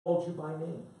called you by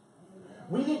name.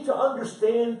 We need to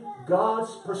understand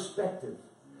God's perspective.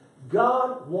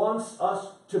 God wants us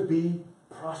to be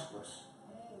prosperous.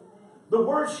 The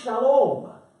word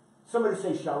shalom. Somebody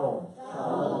say shalom.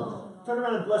 Shalom. Turn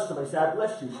around and bless somebody. Say, I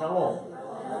bless you. Shalom.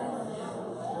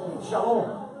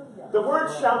 Shalom. The word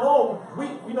shalom, we,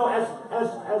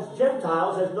 as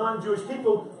Gentiles, as non-Jewish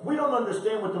people, we don't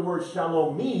understand what the word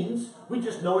shalom means. We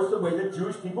just know it's the way that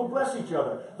Jewish people bless each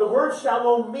other. The word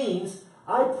shalom means,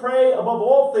 I pray above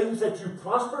all things that you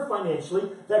prosper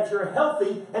financially, that you're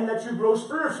healthy, and that you grow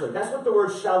spiritually. That's what the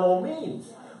word shalom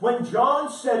means. When John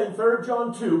said in 3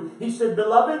 John 2, he said,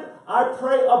 Beloved, I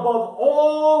pray above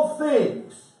all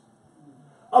things.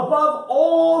 Above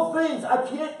all things. I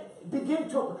can't begin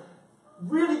to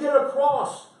really get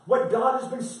across what God has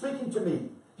been speaking to me.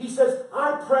 He says,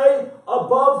 I pray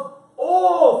above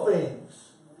all things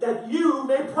that you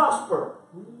may prosper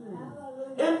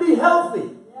and be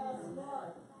healthy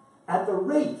at the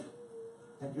rate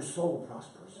that your soul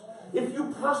prospers. If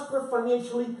you prosper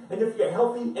financially and if you're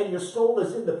healthy and your soul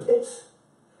is in the pits,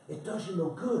 it does you no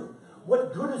good.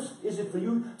 What good is it for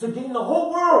you to gain the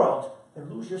whole world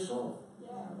and lose your soul?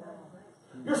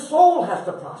 Your soul has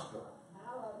to prosper.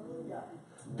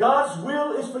 God's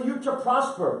will is for you to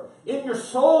prosper in your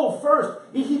soul first.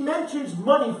 He mentions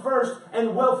money first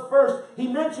and wealth first. He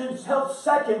mentions health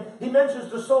second. He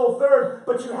mentions the soul third.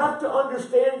 But you have to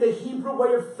understand the Hebrew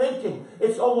way of thinking.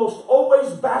 It's almost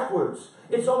always backwards.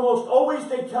 It's almost always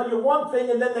they tell you one thing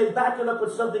and then they back it up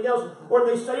with something else. Or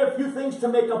they say a few things to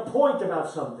make a point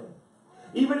about something.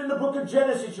 Even in the book of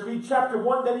Genesis, you read chapter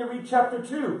 1, then you read chapter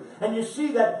 2. And you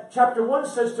see that chapter 1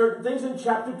 says certain things and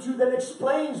chapter 2 then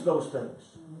explains those things.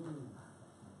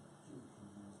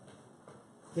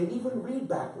 They even read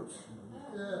backwards.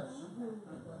 Yes.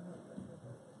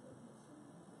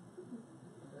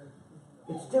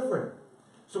 It's different.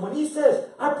 So when he says,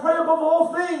 I pray above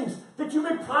all things that you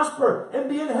may prosper and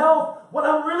be in health, what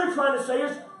I'm really trying to say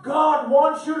is, God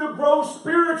wants you to grow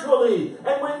spiritually.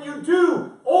 And when you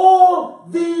do, all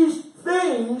these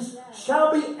things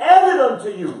shall be added unto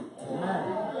you.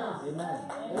 Amen. Amen.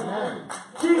 Amen.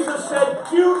 Jesus said,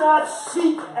 do not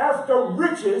seek after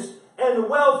riches and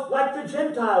wealth like the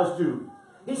Gentiles do.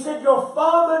 He said, your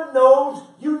Father knows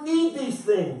you need these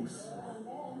things.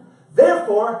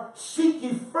 Therefore, seek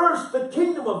ye first the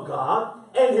kingdom of God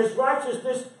and his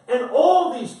righteousness, and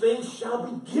all these things shall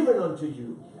be given unto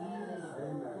you.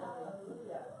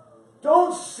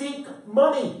 Don't seek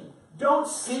money. Don't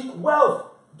seek wealth.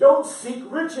 Don't seek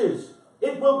riches.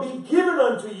 It will be given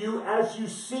unto you as you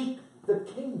seek the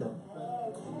kingdom.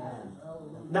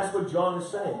 And that's what John is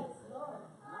saying.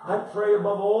 I pray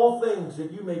above all things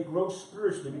that you may grow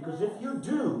spiritually, because if you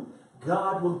do,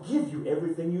 God will give you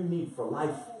everything you need for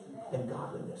life and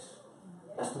godliness.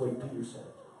 That's the way Peter said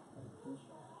it.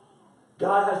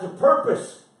 God has a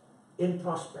purpose in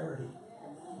prosperity.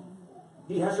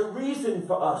 He has a reason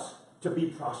for us to be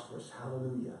prosperous.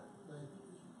 Hallelujah.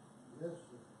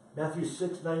 Matthew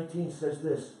 6:19 says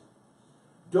this.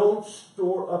 Don't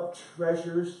store up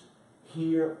treasures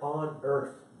here on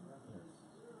earth.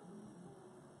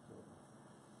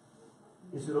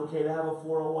 Is it okay to have a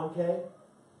 401k?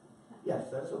 Yes,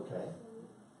 that's okay.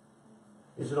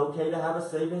 Is it okay to have a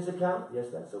savings account? Yes,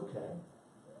 that's okay.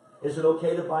 Is it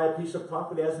okay to buy a piece of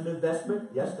property as an investment?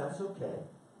 Yes, that's okay.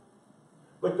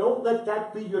 But don't let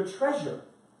that be your treasure.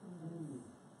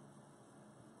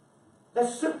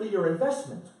 That's simply your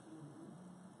investment.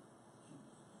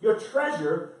 Your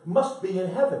treasure must be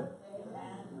in heaven.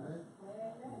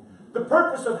 The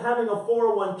purpose of having a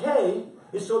 401k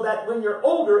is so that when you're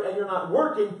older and you're not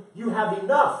working, you have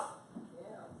enough.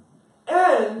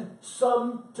 And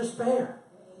some to spare.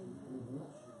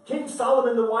 King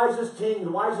Solomon, the wisest king,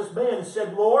 the wisest man,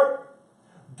 said, Lord,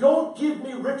 don't give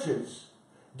me riches.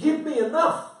 Give me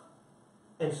enough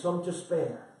and some to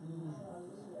spare.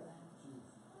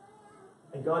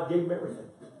 And God gave him everything.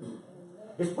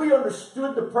 If we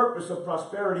understood the purpose of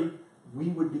prosperity, we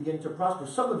would begin to prosper.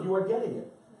 Some of you are getting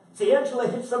it. See, Angela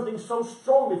hit something so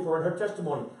strongly for in her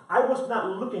testimony. I was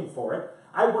not looking for it.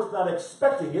 I was not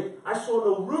expecting it. I saw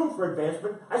no room for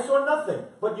advancement. I saw nothing.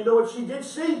 But you know what she did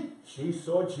see? She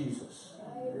saw Jesus.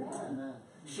 Amen.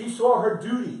 She saw her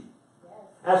duty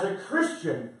as a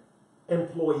Christian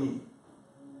employee.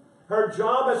 Her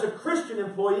job as a Christian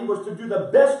employee was to do the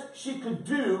best she could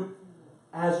do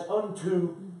as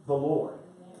unto the Lord.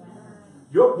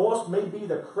 Your boss may be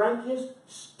the crankiest,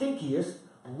 stinkiest,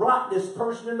 rottenest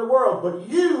person in the world, but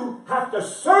you have to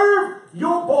serve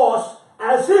your boss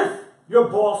as if your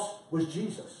boss was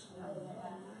Jesus.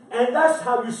 And that's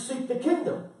how you seek the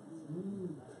kingdom.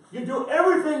 You do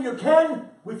everything you can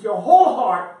with your whole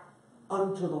heart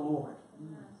unto the Lord.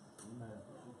 Amen.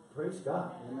 Praise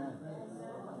God. Amen.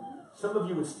 Some of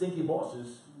you with stinky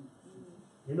bosses,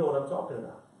 you know what I'm talking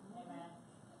about.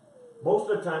 Most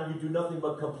of the time, you do nothing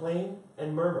but complain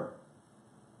and murmur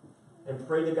and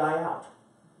pray the guy out.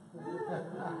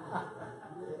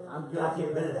 I'm God, guilty get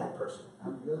of rid of that. that person.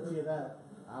 I'm guilty of that.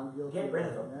 I'm guilty Get of rid that.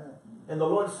 of them. Yeah. And the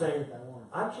Lord's saying,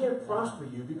 I can't prosper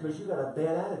you because you got a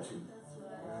bad attitude.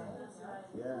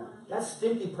 Yeah. That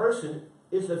stinky person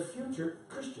is a future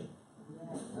Christian.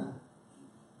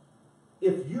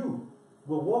 If you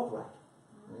will walk right.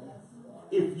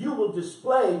 If you will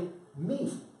display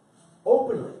me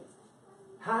openly.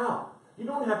 How? You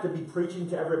don't have to be preaching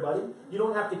to everybody. You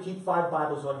don't have to keep 5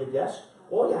 Bibles on your desk.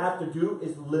 All you have to do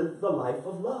is live the life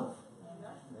of love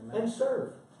and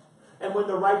serve. And when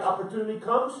the right opportunity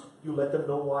comes, you let them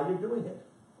know why you're doing it.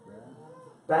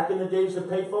 Back in the days of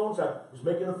payphones, I was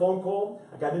making a phone call.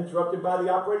 I got interrupted by the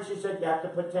operator. She said, you have to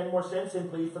put 10 more cents in,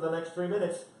 please, for the next 3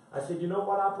 minutes. I said, you know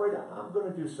what, operator? I'm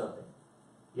going to do something.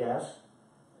 Yes.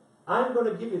 I'm going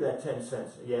to give you that 10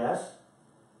 cents. Yes.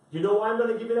 You know why I'm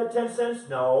going to give you that 10 cents?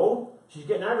 No. She's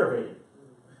getting aggravated.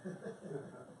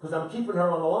 Because I'm keeping her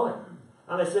on the line.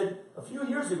 And I said, a few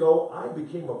years ago, I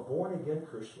became a born-again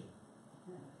Christian.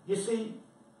 You see,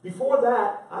 before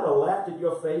that, I'd have laughed at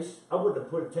your face. I wouldn't have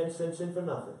put 10 cents in for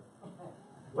nothing.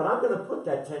 But I'm going to put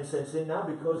that 10 cents in now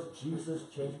because Jesus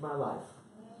changed my life.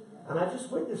 And I just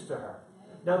witnessed to her.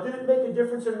 Now, did it make a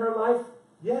difference in her life?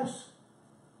 Yes.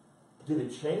 Did it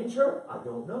change her? I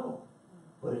don't know.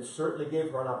 But it certainly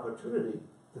gave her an opportunity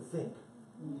to think.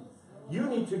 You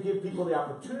need to give people the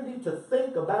opportunity to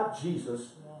think about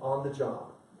Jesus on the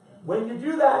job. When you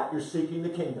do that, you're seeking the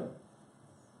kingdom.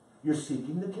 You're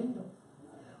seeking the kingdom.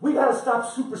 We got to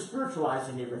stop super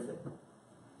spiritualizing everything.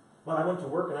 Well, I went to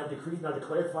work and I decreed and I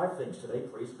declared 5 things today.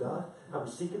 Praise God. I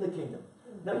was seeking the kingdom.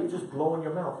 Now you're just blowing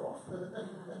your mouth off.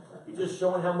 You're just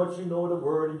showing how much you know of the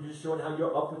word, and you're just showing how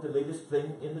you're up with the latest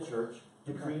thing in the church,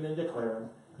 decreeing and declaring.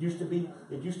 It used to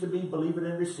be believe it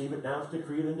and receive it. Now it's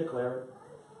decree it and declare it.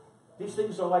 These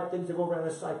things are like things that go around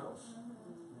in cycles.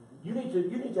 You need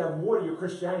to have more to your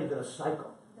Christianity than a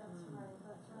cycle.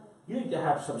 You need to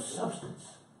have some substance.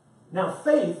 Now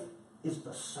faith is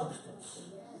the substance.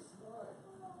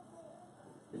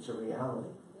 It's a reality.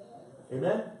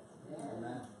 Amen?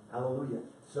 Amen. Hallelujah.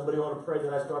 Somebody ought to pray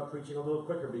that I start preaching a little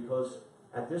quicker, because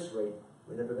at this rate,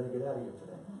 we're never going to get out of here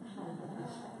today.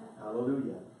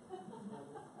 Hallelujah.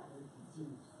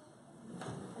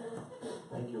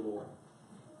 Thank you, Lord.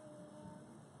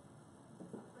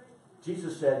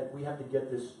 Jesus said we have to get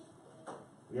this.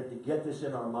 We have to get this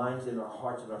in our minds, in our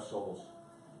hearts, and our souls.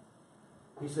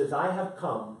 He says, I have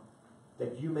come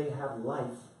that you may have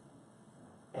life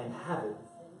and have it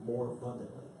more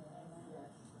abundantly.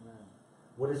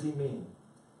 What does he mean?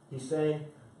 He's saying,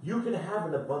 you can have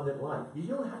an abundant life. You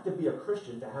don't have to be a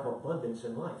Christian to have abundance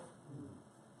in life.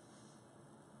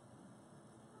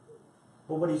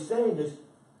 But what he's saying is,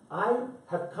 I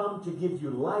have come to give you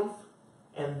life,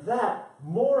 and that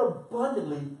more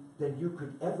abundantly than you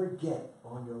could ever get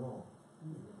on your own.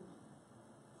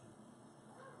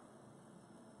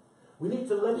 We need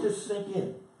to let this sink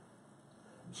in.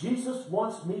 Jesus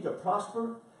wants me to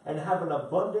prosper and have an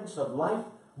abundance of life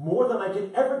more than I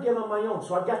can ever get on my own.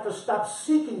 So I've got to stop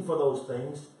seeking for those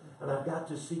things, and I've got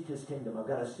to seek his kingdom. I've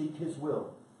got to seek his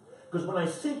will. Because when I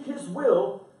seek his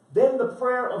will, then the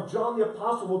prayer of John the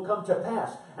Apostle will come to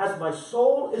pass. As my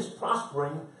soul is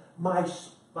prospering, my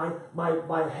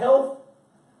health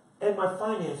and my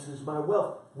finances, my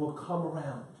wealth, will come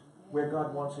around where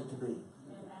God wants it to be.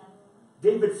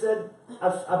 David said,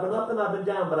 I've been up and I've been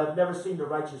down, but I've never seen the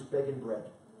righteous begging bread.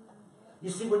 You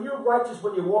see, when you're righteous,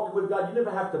 when you're walking with God, you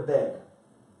never have to beg.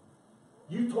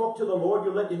 You talk to the Lord,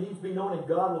 you let your needs be known, and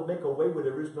God will make a way where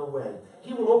there is no way.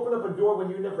 He will open up a door when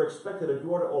you never expected a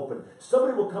door to open.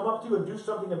 Somebody will come up to you and do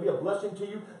something and be a blessing to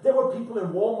you. There were people in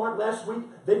Walmart last week,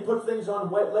 they put things on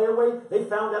layaway. They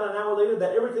found out an hour later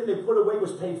that everything they put away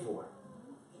was paid for.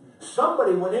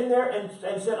 Somebody went in there and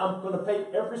said, I'm going to pay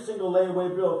every single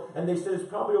layaway bill. And they said it's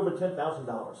probably over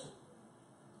 $10,000.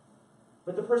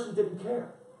 But the person didn't care.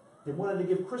 They wanted to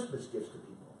give Christmas gifts to people.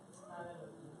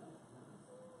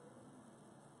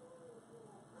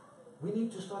 We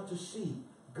need to start to see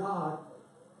God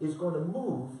is going to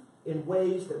move in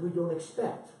ways that we don't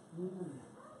expect.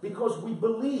 Because we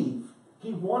believe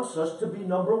he wants us to be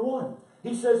number one.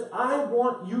 He says, I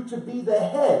want you to be the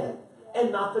head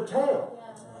and not the tail.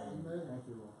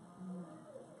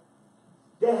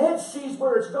 The head sees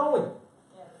where it's going.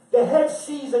 The head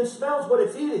sees and smells what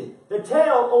it's eating. The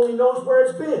tail only knows where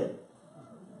it's been.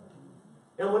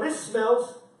 And when it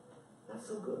smells, not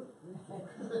so good.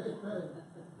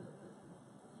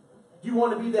 Do you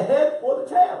want to be the head or the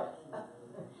tail?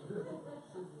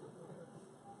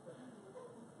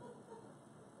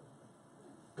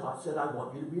 God said, I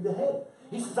want you to be the head.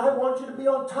 He says, I want you to be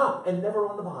on top and never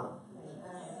on the bottom.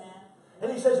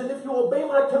 And he says, and if you obey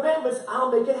my commandments,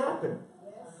 I'll make it happen.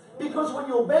 Because when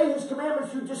you obey his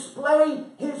commandments, you display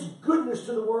his goodness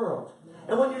to the world.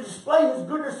 And when you display his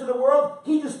goodness to the world,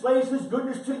 he displays his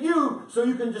goodness to you, so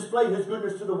you can display his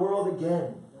goodness to the world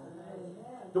again.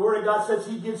 The Word of God says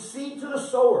he gives seed to the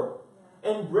sower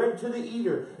and bread to the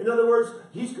eater. In other words,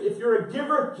 if you're a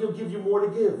giver, he'll give you more to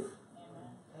give.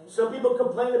 Some people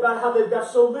complain about how they've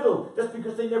got so little. That's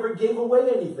because they never gave away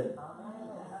anything.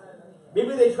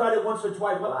 Maybe they tried it once or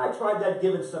twice. Well, I tried that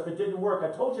giving stuff. It didn't work.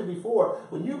 I told you before,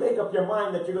 when you make up your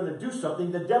mind that you're going to do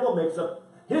something, the devil makes up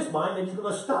his mind and he's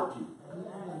going to stop you.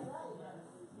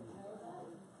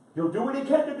 He'll do what he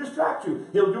can to distract you.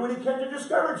 He'll do what he can to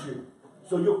discourage you.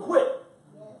 So you'll quit.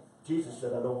 Jesus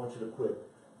said, I don't want you to quit.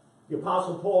 The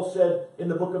Apostle Paul said in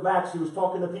the book of Acts, he was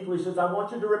talking to people, he says, I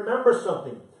want you to remember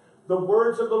something. The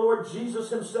words of the Lord Jesus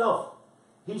himself.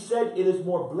 He said, it is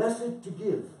more blessed to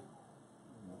give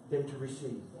than to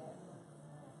receive.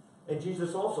 And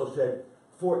Jesus also said,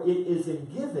 for it is in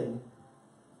giving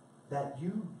that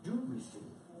you do receive.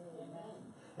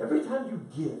 Every time you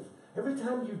give, every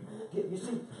time you give, you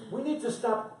see, we need to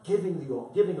stop giving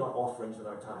our offerings and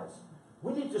our tithes.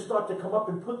 We need to start to come up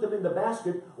and put them in the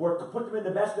basket, or to put them in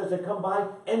the basket as they come by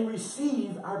and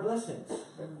receive our blessings.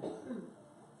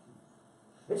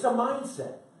 It's a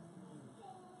mindset.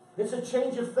 It's a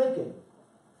change of thinking.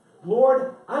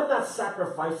 Lord, I'm not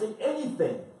sacrificing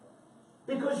anything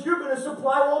because you're going to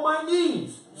supply all my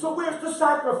needs. So where's the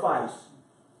sacrifice?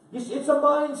 You see, it's a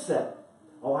mindset.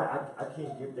 Oh, I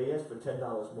can't give. They asked for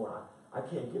 $10 more. I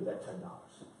can't give that $10.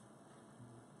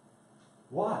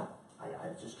 Why?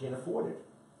 I just can't afford it.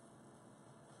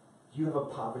 You have a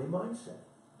poverty mindset.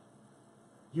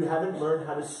 You haven't learned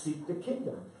how to seek the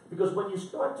kingdom. Because when you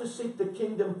start to seek the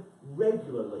kingdom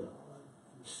regularly,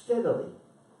 steadily,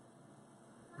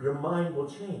 your mind will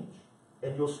change.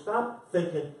 And you'll stop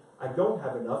thinking, I don't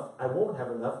have enough, I won't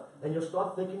have enough, and you'll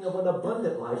start thinking of an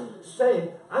abundant life, saying,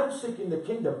 I'm seeking the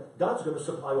kingdom, God's going to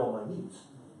supply all my needs.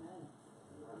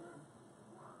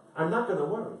 I'm not going to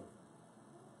worry.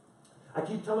 I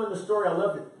keep telling the story. I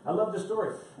love it. I love the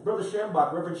story. Brother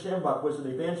Shambach, Reverend Shambach, was an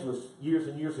evangelist years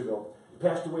and years ago. He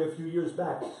passed away a few years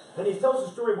back. And he tells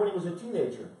the story when he was a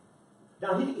teenager.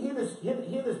 Now, he and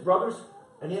his brothers,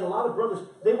 and he had a lot of brothers,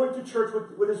 they went to church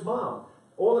with his mom.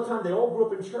 All the time. They all grew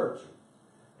up in church.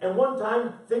 And one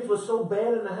time, things were so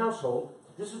bad in the household.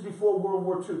 This is before World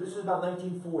War II. This is about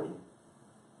 1940.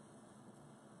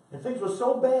 And things were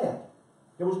so bad.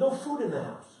 There was no food in the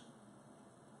house.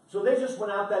 So they just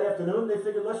went out that afternoon. They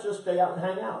figured, let's just stay out and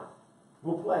hang out.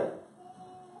 We'll play.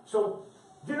 So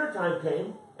dinner time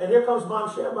came, and here comes Mom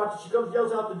Shambach. She comes,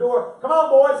 yells out the door, come on,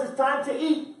 boys, it's time to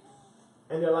eat.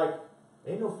 And they're like,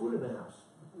 ain't no food in the house.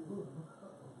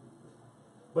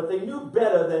 But they knew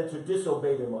better than to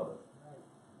disobey their mother.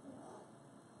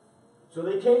 So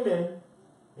they came in.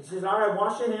 He says, all right,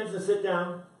 wash your hands and sit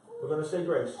down. We're going to say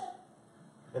grace.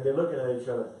 And they're looking at each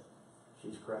other.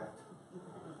 She's cracked.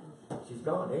 She's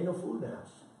gone. Ain't no food in the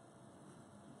house.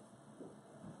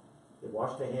 They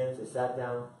washed their hands. They sat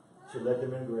down. She led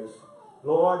them in grace.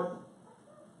 Lord,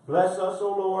 bless us,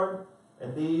 O Lord,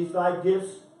 and these thy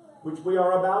gifts, which we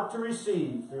are about to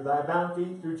receive through thy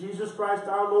bounty, through Jesus Christ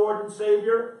our Lord and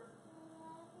Savior.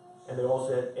 And they all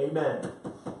said, amen.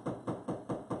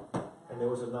 And there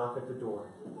was a knock at the door.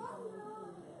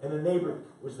 And the neighbor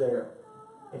was there.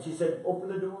 And she said, open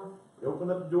the door. They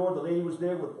opened up the door. The lady was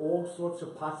there with all sorts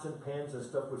of pots and pans and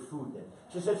stuff with food in it.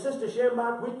 She said, Sister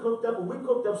Shambach, we cooked up, and we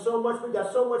cooked up so much. We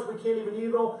got so much we can't even eat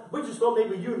it all. We just thought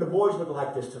maybe you and the boys would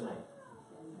like this tonight.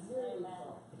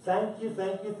 Thank you,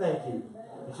 thank you, thank you.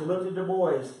 And she looked at the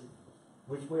boys,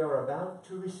 which we are about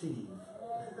to receive.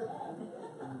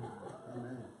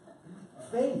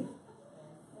 Faith.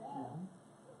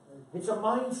 It's a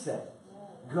mindset.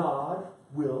 God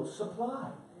will supply.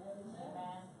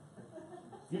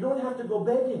 You don't have to go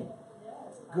begging.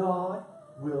 God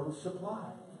will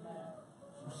supply.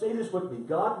 Say this with me.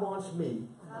 God wants me,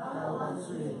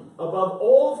 above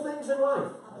all things in life,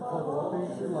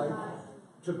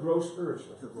 to grow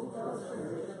spiritually.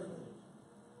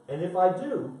 And if I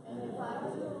do,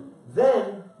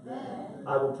 then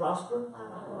I will prosper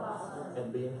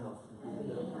and be in health.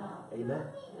 Amen.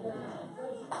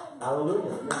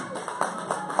 Hallelujah.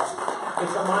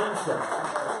 It's a mindset.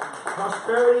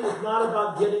 Prosperity is not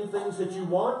about getting things that you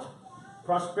want.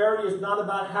 Prosperity is not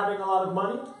about having a lot of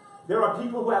money. There are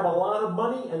people who have a lot of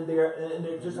money and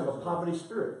they just have a poverty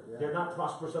spirit. They're not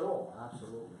prosperous at all.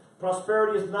 Absolutely.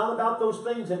 Prosperity is not about those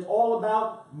things. It's all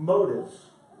about motives.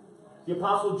 The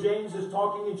Apostle James is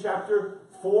talking in chapter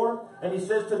 4, and he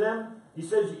says to them, he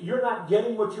says, you're not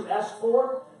getting what you asked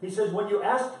for. He says, when you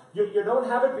ask, you don't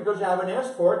have it because you haven't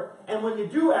asked for it. And when you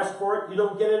do ask for it, you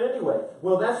don't get it anyway.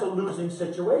 Well, that's a losing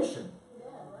situation.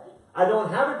 I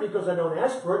don't have it because I don't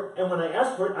ask for it. And when I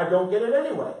ask for it, I don't get it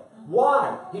anyway.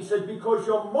 Why? He said, because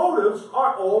your motives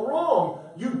are all wrong.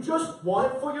 You just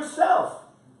want it for yourself.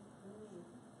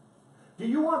 Do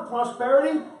you want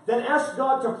prosperity? Then ask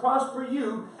God to prosper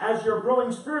you as you're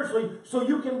growing spiritually so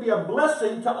you can be a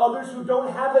blessing to others who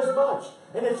don't have as much.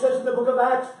 And it says in the book of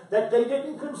Acts that they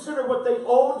didn't consider what they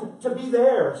owned to be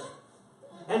theirs.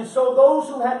 And so those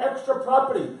who had extra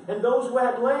property and those who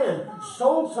had land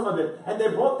sold some of it. And they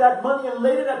brought that money and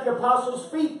laid it at the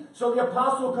apostles' feet so the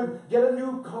apostle could get a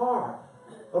new car,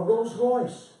 a Rolls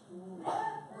Royce,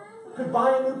 could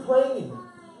buy a new plane.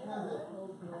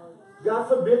 God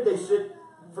forbid they sit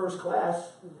first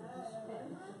class.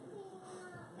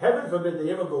 Heaven forbid they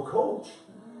ever go coach.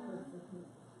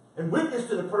 And witness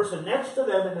to the person next to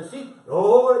them in the seat,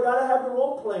 oh, they got to have their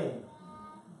own plane.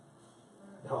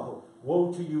 No,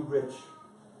 woe to you rich.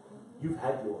 You've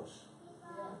had yours.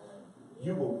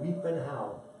 You will weep and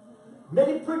howl.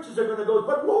 Many preachers are going to go,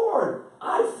 but Lord,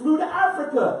 I flew to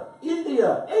Africa,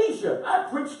 India, Asia. I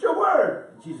preached your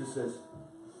word. Jesus says,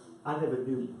 I never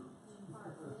knew you.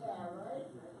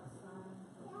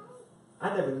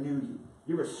 I never knew you.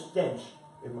 You're a stench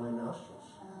in my nostrils.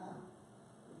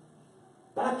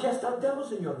 But I cast out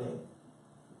devils in your name.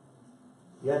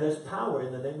 Yeah, there's power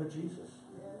in the name of Jesus.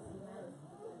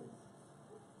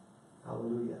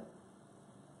 Hallelujah.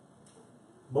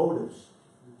 Motives.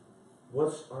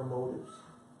 What's our motives?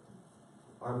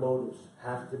 Our motives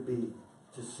have to be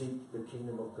to seek the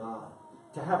kingdom of God.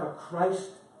 To have a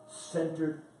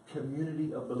Christ-centered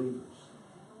community of believers.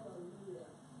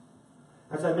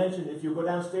 As I mentioned, if you go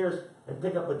downstairs and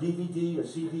pick up a DVD, a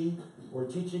CD, or a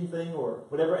teaching thing, or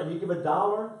whatever, and you give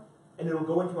 $1, and it'll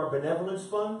go into our benevolence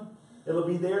fund, it'll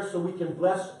be there so we can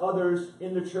bless others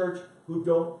in the church who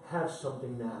don't have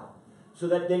something now. So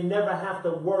that they never have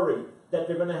to worry that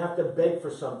they're going to have to beg for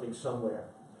something somewhere.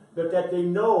 But that they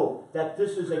know that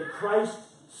this is a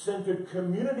Christ-centered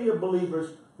community of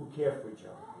believers who care for each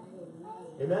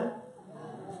other. Amen?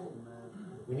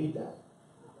 We need that.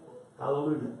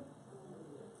 Hallelujah.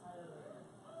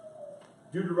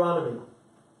 Deuteronomy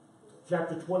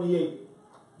chapter 28,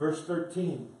 verse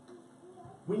 13.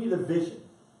 We need a vision.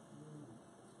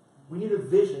 We need a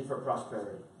vision for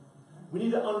prosperity. We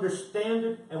need to understand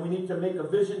it, and we need to make a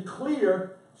vision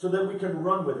clear so that we can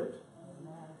run with it.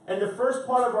 And the first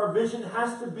part of our vision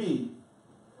has to be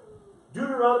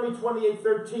Deuteronomy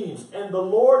 28:13. And the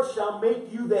Lord shall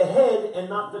make you the head and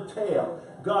not the tail.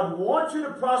 God wants you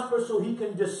to prosper so He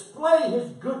can display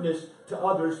His goodness to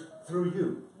others through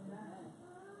you.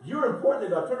 You're important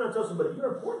to God. Turn around and tell somebody,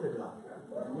 you're important to God.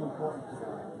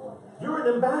 You're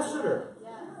an ambassador.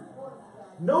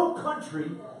 No country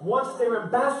wants their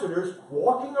ambassadors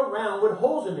walking around with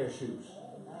holes in their shoes.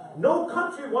 No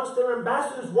country wants their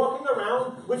ambassadors walking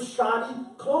around with shoddy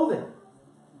clothing.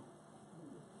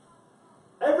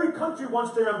 Every country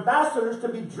wants their ambassadors to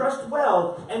be dressed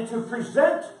well and to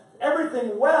present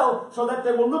everything well so that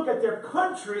they will look at their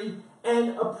country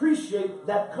and appreciate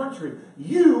that country.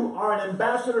 You are an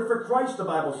ambassador for Christ, the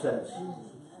Bible says.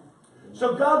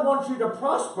 So God wants you to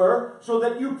prosper so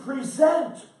that you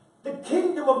present the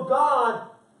kingdom of God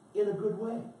in a good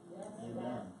way.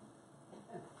 Amen.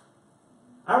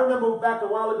 I remember back a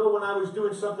while ago when I was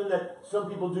doing something that some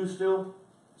people do still.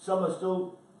 Some are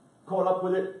still caught up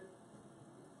with it.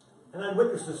 And I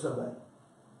witnessed to somebody.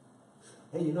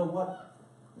 Hey, you know what?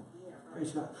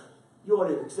 Praise God. You ought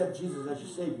to accept Jesus as your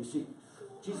Savior. You see,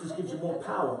 Jesus gives you more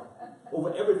power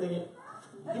over everything.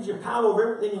 He gives you power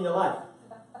over everything in your life.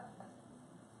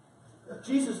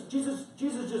 Jesus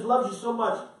just loves you so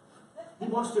much. He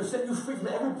wants to set you free from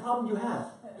every problem you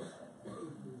have.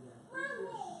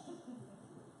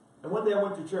 And one day I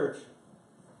went to church,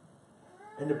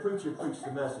 and the preacher preached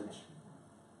the message.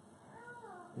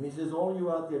 And he says, all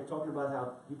you out there talking about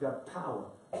how you got power,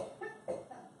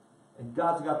 and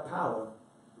God's got power,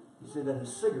 he said that a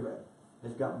cigarette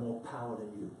has got more power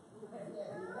than you.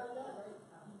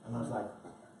 And I was like,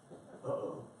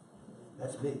 uh-oh,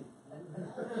 that's me.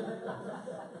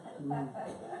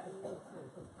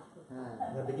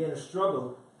 And I began to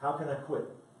struggle. How can I quit?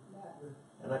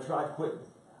 And I tried quitting.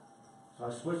 So I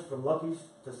switched from Lucky's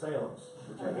to Salem's,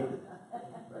 which I hated.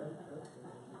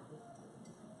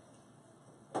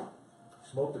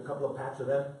 Smoked a couple of packs of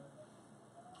them.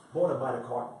 Bought them by the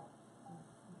carton.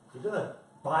 If you're going to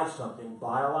buy something,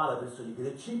 buy a lot of it so you get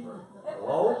it cheaper.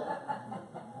 Hello?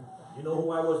 You know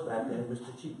who I was back then?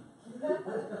 Mr. Cheap.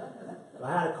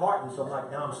 I had a carton, so I'm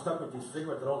like, now I'm stuck with these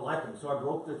cigarettes. I don't like them. So I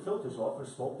broke the filters off and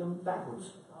smoked them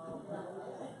backwards.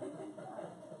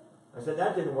 I said,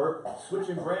 that didn't work.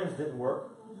 Switching brands didn't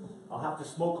work. I'll have to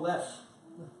smoke less.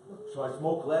 So I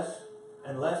smoked less,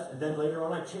 and then later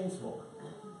on I chain smoked.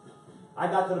 I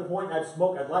got to the point I'd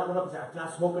light one up and say, I'm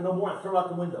not smoking no more. I'd throw it out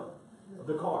the window of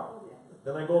the car.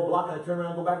 Then I go a block and I turn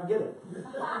around and go back and get it.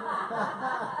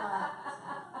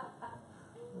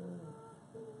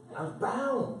 I was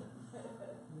bound.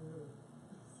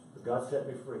 But God set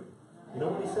me free. You know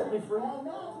when He set me free?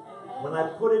 When I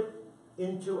put it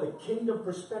into a kingdom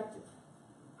perspective.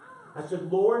 I said,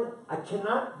 Lord, I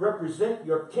cannot represent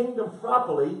your kingdom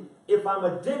properly if I'm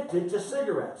addicted to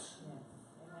cigarettes.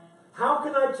 How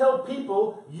can I tell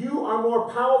people you are more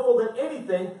powerful than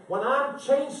anything when I'm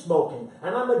chain smoking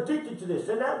and I'm addicted to this?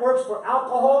 And that works for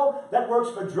alcohol, that works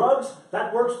for drugs,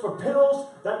 that works for pills,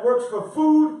 that works for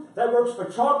food, that works for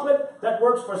chocolate, that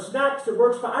works for snacks, it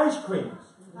works for ice cream.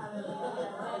 I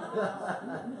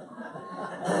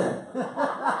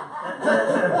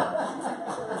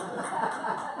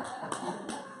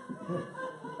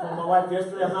told my wife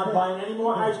yesterday I'm not buying any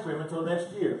more ice cream until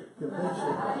next year. She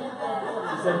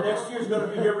said, next year's going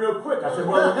to be here real quick. I said,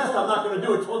 well, at least I'm not going to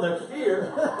do it till next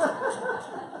year.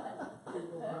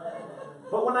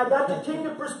 But when I got the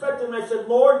kingdom perspective and I said,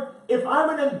 Lord, if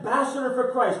I'm an ambassador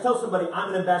for Christ, tell somebody,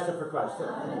 I'm an ambassador for Christ.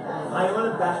 I am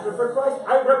an ambassador for Christ.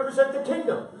 I represent the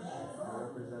kingdom.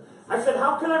 I said,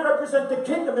 how can I represent the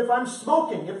kingdom if I'm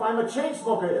smoking, if I'm a chain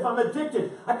smoker, if I'm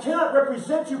addicted? I cannot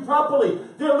represent you properly.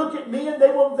 They'll look at me and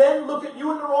they will then look at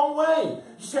you in the wrong way.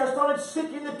 You see, I started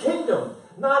seeking the kingdom,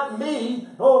 not me.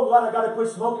 Oh, God, I got to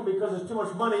quit smoking because it's too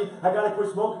much money. I got to quit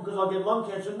smoking because I'll get lung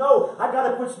cancer. No, I got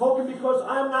to quit smoking because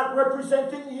I'm not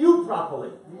representing you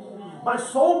properly. My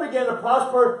soul began to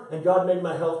prosper and God made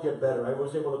my health get better. I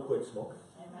was able to quit smoking.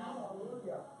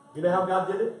 You know how God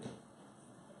did it?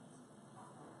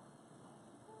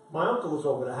 My uncle was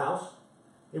over the house.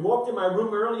 He walked in my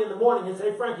room early in the morning and said,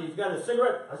 hey, Frankie, you got a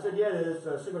cigarette? I said, yeah, there's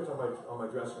cigarettes on my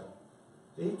dresser.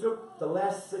 So he took the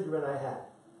last cigarette I had.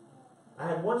 I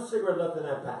had one cigarette left in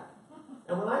that pack.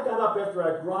 And when I got up after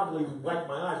I groggily wiped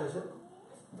my eyes, I said,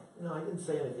 I didn't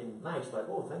say anything nice, like,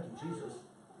 oh, thank you, Jesus.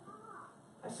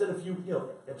 I said a few,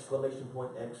 exclamation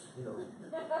point X,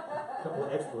 a couple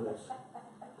of expletives.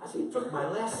 I said, he took my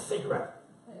last cigarette.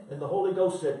 And the Holy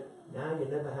Ghost said, now you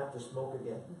never have to smoke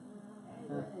again.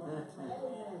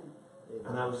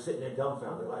 And I was sitting there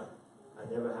dumbfounded, like, I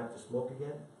never have to smoke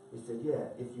again? He said, yeah,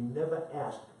 if you never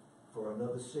ask for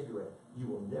another cigarette, you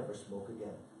will never smoke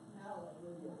again.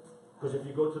 Because if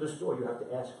you go to the store, you have to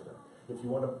ask for them. If you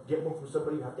want to get one from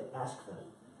somebody, you have to ask them.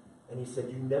 And he said,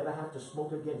 you never have to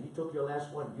smoke again. He took your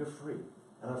last one, you're free.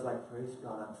 And I was like, praise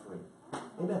God, I'm free.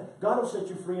 Amen. God will set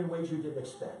you free in ways you didn't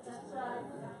expect. That's right.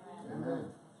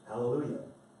 Amen. Hallelujah.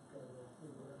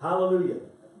 Hallelujah.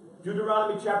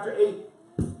 Deuteronomy chapter 8.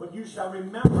 But you shall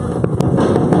remember.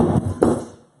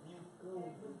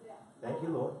 Thank you,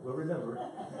 Lord. We'll remember it.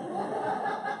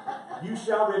 You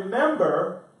shall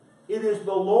remember it is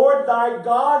the Lord thy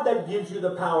God that gives you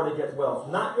the power to get wealth,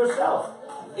 not yourself.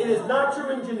 It is not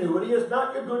your ingenuity. It is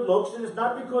not your good looks. It is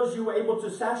not because you were able to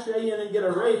sashay in and get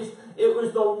a raise. It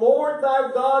was the Lord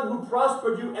thy God who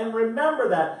prospered you. And remember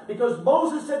that. Because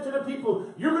Moses said to the people,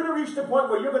 you're going to reach the point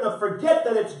where you're going to forget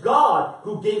that it's God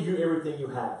who gave you everything you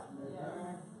have.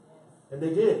 And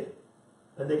they did.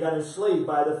 And they got enslaved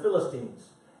by the Philistines.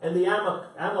 And the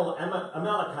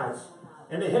Amalekites.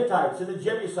 And the Hittites. And the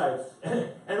Jebusites.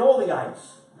 And all the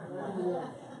ites.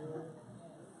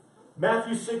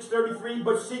 Matthew 6:33,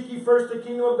 but seek ye first the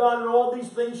kingdom of God, and all these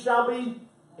things shall be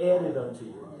added unto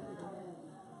you.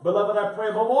 Beloved, I pray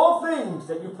above all things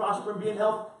that you prosper and be in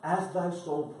health as thy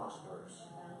soul prospers.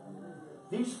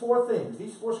 These four things,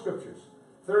 these four scriptures,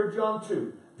 3 John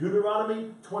 2,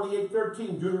 Deuteronomy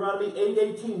 28:13, Deuteronomy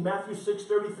 8:18, Matthew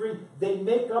 6:33, they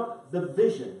make up the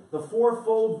vision, the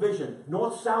fourfold vision,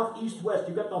 north, south, east, west.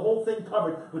 You've got the whole thing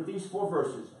covered with these four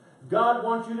verses. God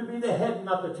wants you to be the head,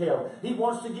 not the tail. He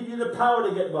wants to give you the power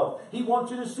to get wealth. He wants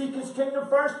you to seek His kingdom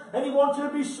first, and He wants you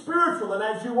to be spiritual. And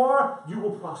as you are, you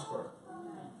will prosper.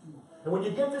 And when you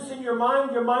get this in your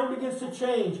mind begins to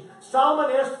change.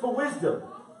 Solomon asked for wisdom.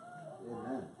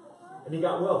 Amen. And he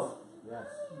got wealth. Yes.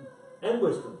 And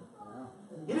wisdom. Yeah.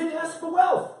 He didn't ask for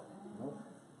wealth. Nope.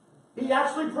 He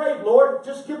actually prayed, Lord,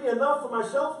 just give me enough for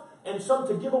myself and some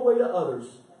to give away to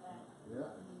others.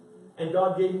 Yeah. And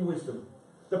God gave him wisdom.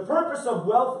 The purpose of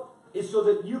wealth is so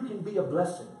that you can be a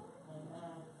blessing.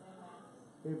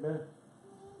 Amen.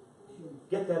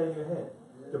 Get that in your head.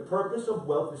 The purpose of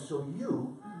wealth is so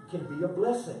you can be a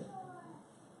blessing.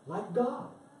 like God.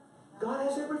 God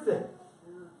has everything.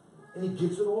 And he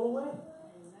gives it all away.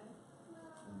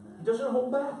 He doesn't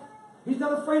hold back. He's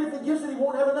not afraid if he gives it, he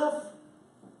won't have enough.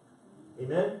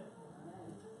 Amen?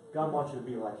 God wants you to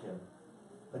be like him.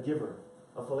 A giver.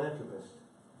 A philanthropist.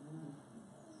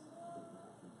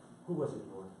 Who was it,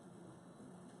 Lord?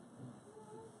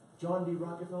 John D.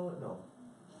 Rockefeller? No.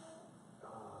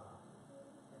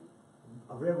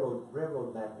 A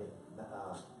railroad magnate.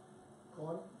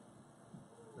 Corn?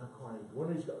 Not Carney. One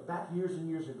of these, back years and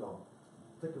years ago.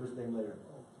 Think of his name later.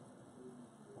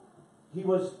 He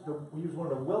was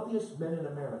one of the wealthiest men in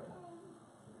America.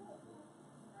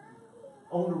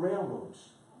 Owned the railroads.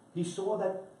 He saw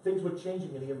that things were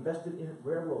changing and he invested in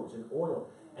railroads and oil.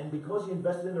 And because he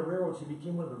invested in the railroads, he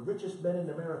became one of the richest men in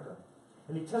America.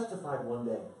 And he testified one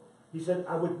day. He said,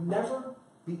 I would never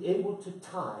be able to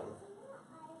tithe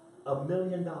 $1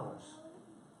 million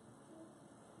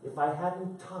if I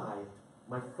hadn't tithed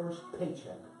my first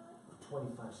paycheck of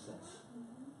 25 cents.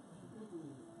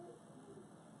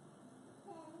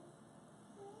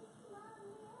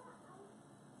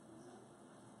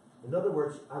 In other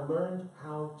words, I learned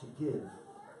how to give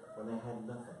when I had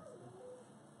nothing.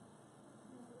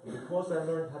 And because I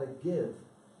learned how to give,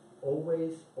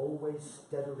 always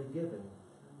steadily giving,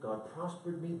 God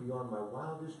prospered me beyond my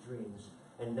wildest dreams,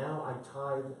 and now I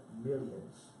tithe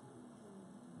millions.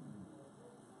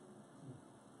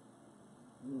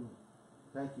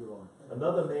 Thank you, Lord.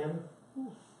 Another man,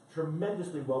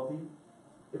 tremendously wealthy,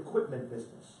 equipment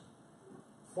business,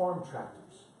 farm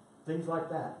tractors, things like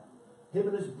that. Him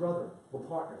and his brother were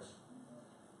partners.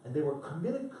 And they were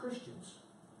committed Christians.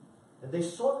 And they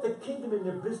sought the kingdom in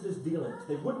their business dealings.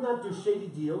 They would not do shady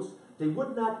deals. They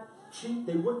would not cheat.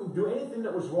 They wouldn't do anything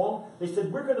that was wrong. They said,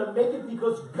 we're going to make it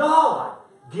because God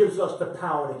gives us the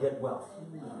power to get wealth.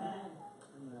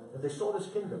 And they sought his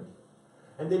kingdom.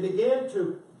 And they began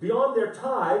to, beyond their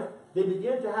tithe, they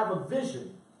began to have a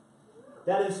vision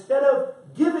that instead of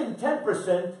giving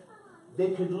 10%,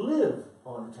 they could live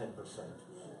on 10%.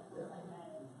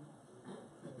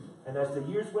 And as the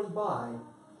years went by,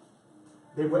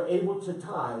 they were able to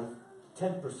tithe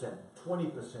 10%,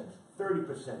 20%,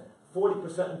 30%,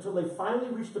 40%, until they finally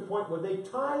reached the point where they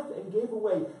tithed and gave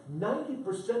away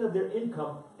 90% of their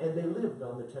income, and they lived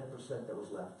on the 10% that was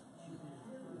left.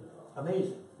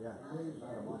 Amazing. Yeah.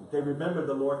 They remembered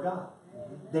the Lord God.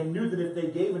 They knew that if they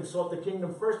gave and sought the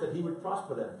kingdom first, that he would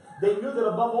prosper them. They knew that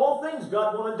above all things,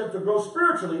 God wanted them to grow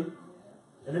spiritually.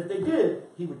 And if they did,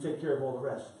 he would take care of all the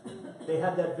rest. They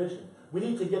had that vision. We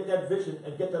need to get that vision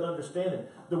and get that understanding.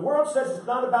 The world says it's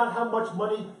not about how much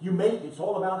money you make. It's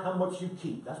all about how much you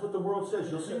keep. That's what the world says.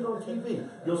 You'll see it on TV.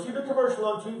 You'll see the commercial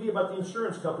on TV about the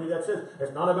insurance company that says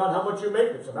it's not about how much you make.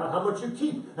 It's about how much you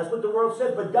keep. That's what the world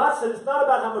says. But God said it's not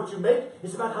about how much you make.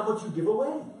 It's about how much you give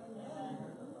away.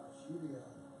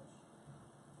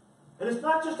 And it's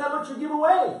not just how much you give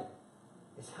away.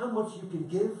 It's how much you can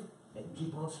give and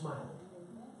keep on smiling.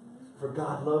 For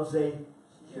God loves a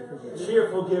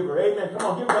cheerful giver. Amen. Come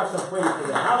on, give God some praise for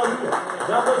that. Hallelujah.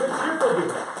 God loves a cheerful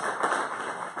giver.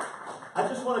 I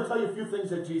just want to tell you a few things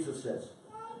that Jesus says.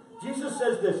 Jesus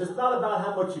says this. It's not about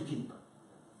how much you keep.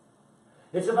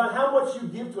 It's about how much you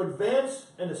give to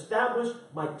advance and establish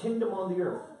my kingdom on the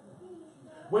earth.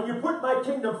 When you put my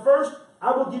kingdom first,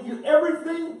 I will give you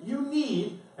everything you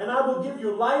need, and I will give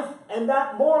you life, and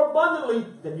that more abundantly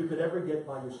than you could ever get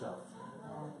by yourself.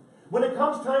 When it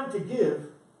comes time to give,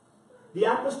 the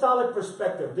apostolic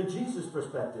perspective, the Jesus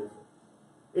perspective,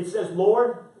 it says,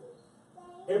 Lord,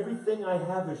 everything I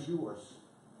have is yours.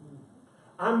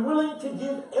 I'm willing to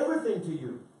give everything to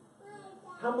you.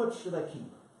 How much should I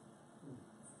keep?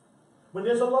 When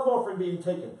there's a love offering being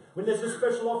taken, when there's a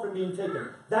special offering being taken,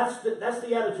 that's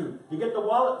the attitude. You get the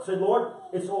wallet, say, Lord,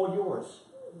 it's all yours.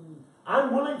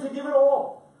 I'm willing to give it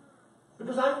all.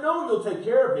 Because I know you'll take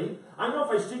care of me. I know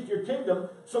if I seek your kingdom,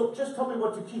 so just tell me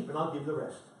what to keep and I'll give the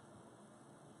rest.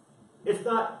 It's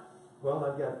not, well,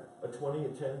 I've got a 20, a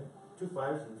 10, 2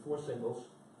 5s, and 4 singles.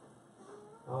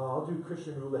 I'll do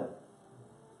Christian roulette.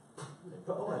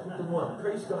 Oh, I picked the 1.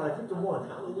 Praise God, I picked the 1.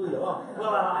 Hallelujah. Oh,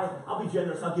 well, I'll be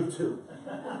generous. I'll give 2.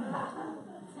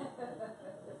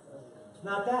 It's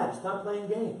not that. It's not playing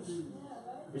games.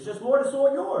 It's just, Lord, it's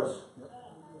all yours.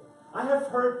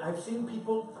 I've seen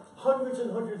people hundreds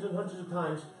and hundreds and hundreds of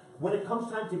times, when it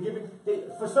comes time to giving,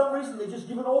 for some reason, they just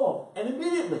give it all. And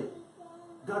immediately,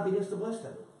 God begins to bless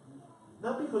them.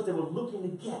 Not because they were looking to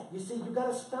get. You see, you've got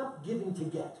to stop giving to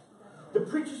get. The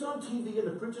preachers on TV and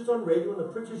the preachers on radio and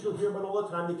the preachers you'll hear about all the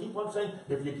time, they keep on saying,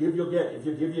 if you give, you'll get. If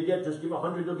you give, you get. Just give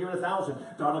 100, you'll give it 1,000.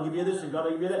 God will give you this and God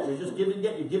will give you that. You just give and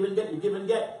get. You give and get. You give and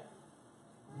get.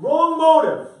 Wrong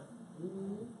motive.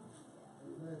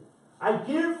 I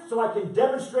give so I can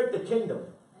demonstrate the kingdom.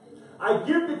 I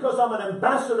give because I'm an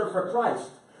ambassador for Christ.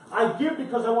 I give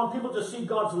because I want people to see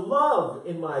God's love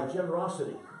in my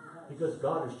generosity. Because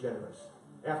God is generous.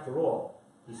 After all,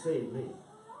 He saved me.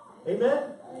 Amen?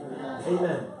 Amen.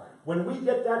 Amen. When we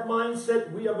get that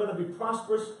mindset, we are going to be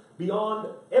prosperous beyond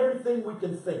everything we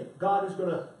can think. God is going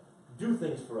to do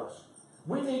things for us.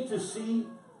 We need to see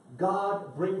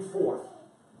God bring forth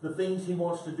the things He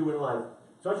wants to do in life.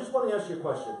 So I just want to ask you a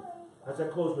question as I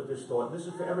close with this thought. And this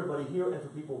is for everybody here and for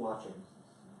people watching.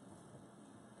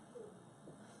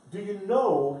 Do you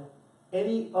know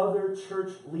any other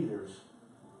church leaders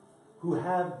who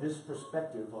have this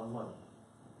perspective on money?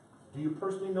 Do you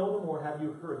personally know them, or have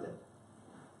you heard them?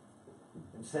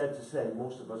 And sad to say,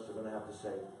 most of us are going to have to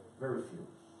say, very few.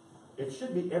 It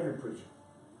should be every preacher,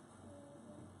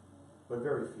 but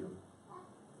very few.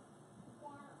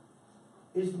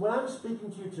 Is what I'm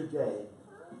speaking to you today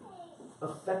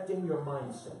affecting your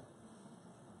mindset?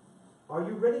 Are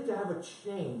you ready to have a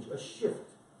change, a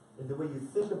shift in the way you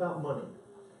think about money,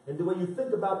 in the way you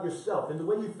think about yourself, in the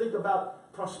way you think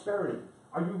about prosperity?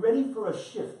 Are you ready for a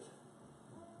shift?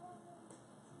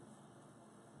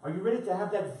 Are you ready to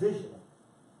have that vision?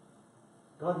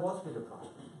 God wants me to prosper.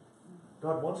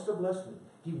 God wants to bless me.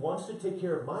 He wants to take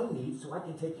care of my needs so I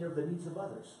can take care of the needs of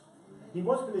others. He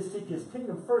wants me to seek His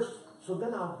kingdom first, so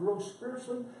then I'll grow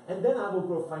spiritually, and then I will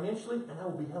grow financially, and I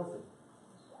will be healthy.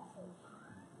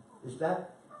 Is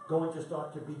that going to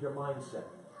start to be your mindset?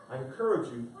 I encourage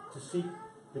you to seek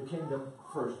the kingdom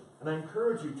first. And I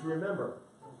encourage you to remember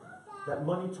that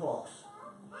money talks.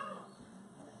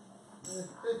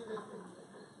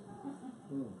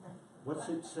 What's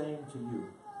it saying to you?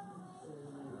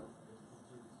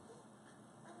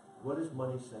 What is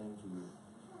money saying to you?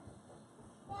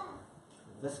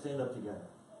 Let's stand up together.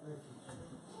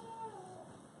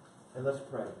 And let's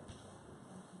pray.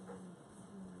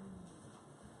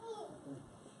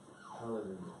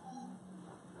 Hallelujah.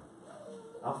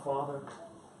 Our Father,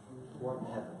 who art in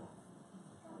heaven,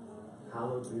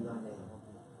 hallowed be thy name.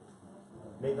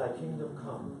 May thy kingdom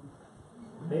come.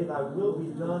 May thy will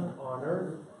be done on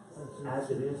earth as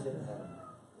it is in heaven.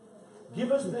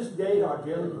 Give us this day our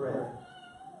daily bread.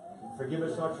 Forgive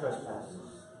us our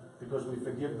trespasses, because we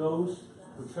forgive those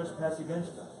who trespass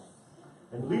against us.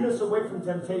 And lead us away from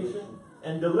temptation,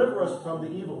 and deliver us from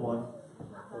the evil one.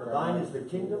 For thine is the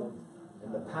kingdom,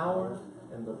 and the power,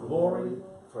 and the glory,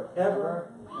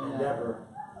 forever and ever.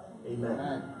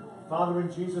 Amen. Father,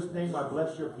 in Jesus' name, I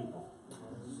bless your people.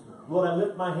 Lord, I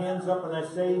lift my hands up and I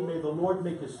say, may the Lord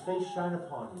make His face shine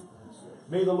upon you.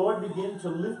 May the Lord begin to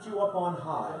lift you up on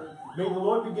high. May the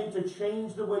Lord begin to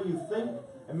change the way you think,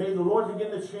 and may the Lord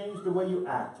begin to change the way you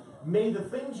act. May the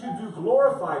things you do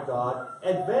glorify God,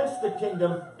 advance the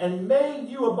kingdom, and may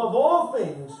you, above all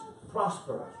things,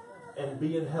 prosper and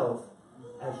be in health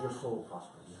as your soul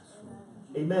prospers.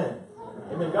 Amen.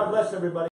 Amen. God bless everybody.